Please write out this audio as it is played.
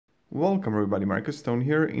Welcome everybody, Marcus Stone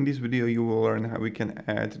here. In this video you will learn how we can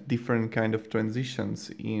add different kind of transitions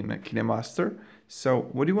in Kinemaster. So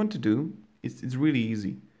what you want to do is it's really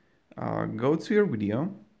easy. Go to your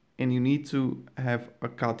video and you need to have a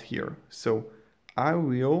cut here. So I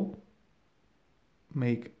will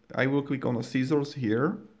click on the scissors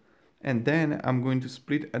here and then I'm going to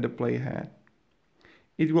split at the playhead.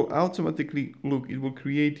 It will automatically it will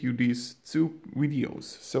create you these two videos.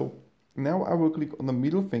 So now I will click on the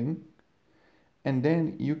middle thing and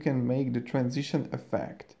then you can make the transition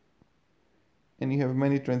effect. And you have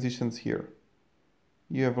many transitions here.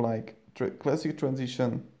 You have like classic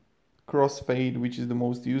transition, crossfade, which is the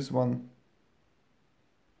most used one.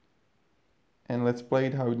 And let's play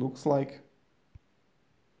it how it looks like.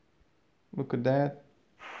 Look at that.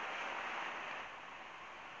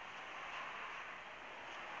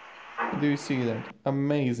 Do you see that?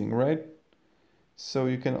 Amazing, right? So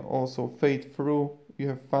you can also fade through. You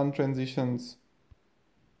have fun transitions.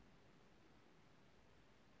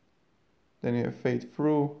 Then you have fade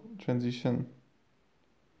through transition.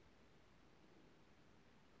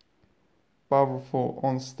 Powerful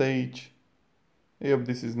on stage. Yep,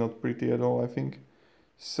 this is not pretty at all, I think.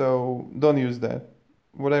 So don't use that.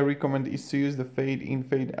 What I recommend is to use the fade in,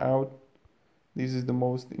 fade out. This is the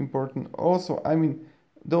most important. Also, I mean,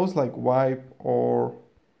 those like wipe or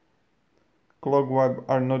clock wipe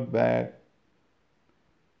are not bad.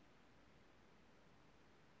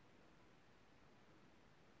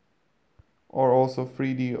 Or also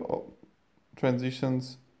 3D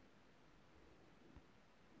transitions.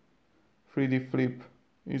 3D flip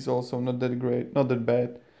is also not that great, not that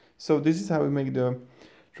bad. So this is how we make the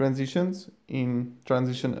transitions in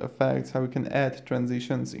transition effects, how we can add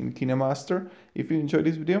transitions in Kinemaster. If you enjoyed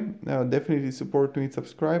this video, definitely support me and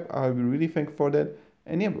subscribe. I'll be really thankful for that.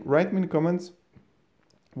 And yeah, write me in the comments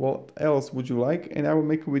what else would you like and I will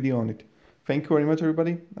make a video on it. Thank you very much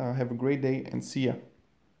everybody. Have a great day and see ya.